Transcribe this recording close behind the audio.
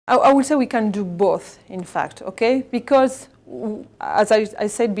I would say we can do both, in fact, okay? Because, as I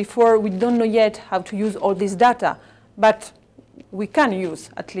said before, we don't know yet how to use all this data, but we can use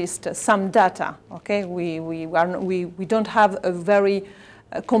at least some data, okay? We don't have a very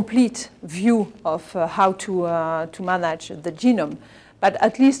complete view of how to manage the genome, but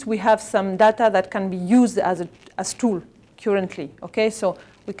at least we have some data that can be used as tool currently, okay? So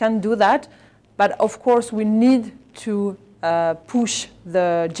we can do that, but of course we need to push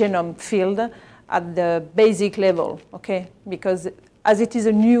the genome field at the basic level, okay? Because as it is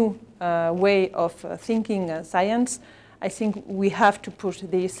a new way of thinking science, I think we have to push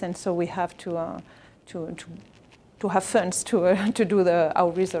this, and so we have to have funds to do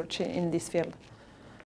our research in this field.